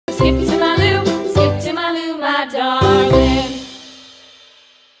Skip to my loo, my darling.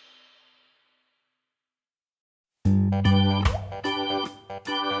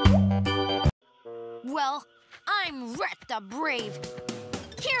 Well, I'm Rhett the Brave,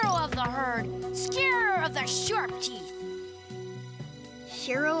 hero of the herd, scarer of the sharp teeth.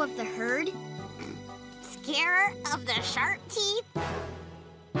 Hero of the herd? Scarer of the sharp teeth?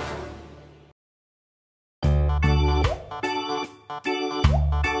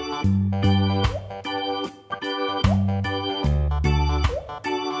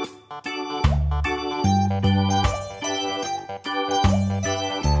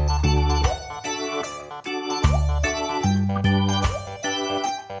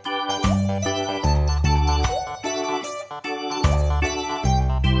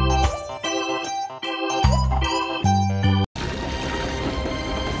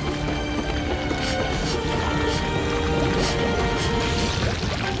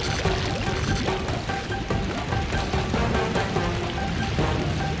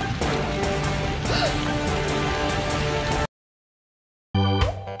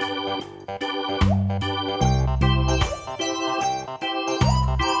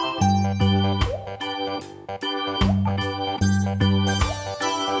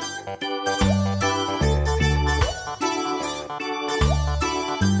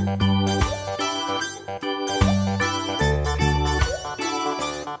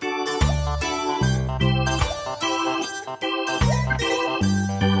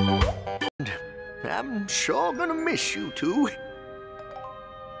 I'm sure gonna miss you two.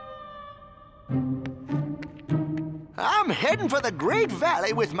 I'm heading for the Great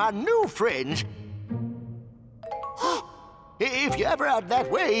Valley with my new friends. If you're ever out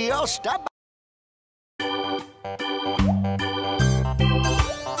that way, I'll stop by.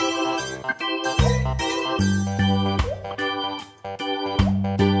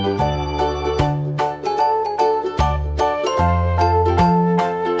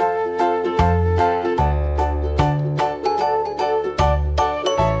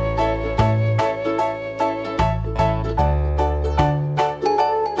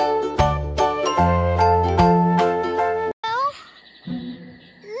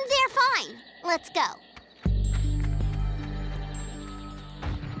 Let's go.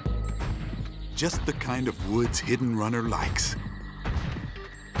 Just the kind of woods Hidden Runner likes.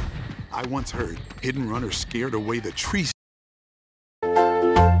 I once heard Hidden Runner scared away the trees.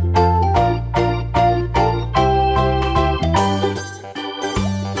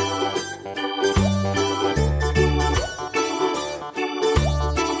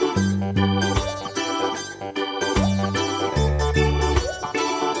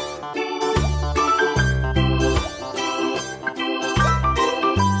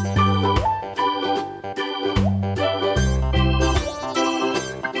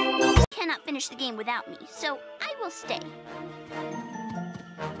 The game without me, so I will stay.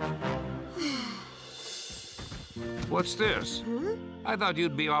 What's this? I thought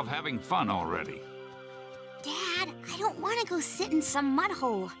you'd be off having fun already. Dad, I don't want to go sit in some mud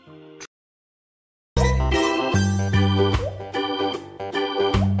hole.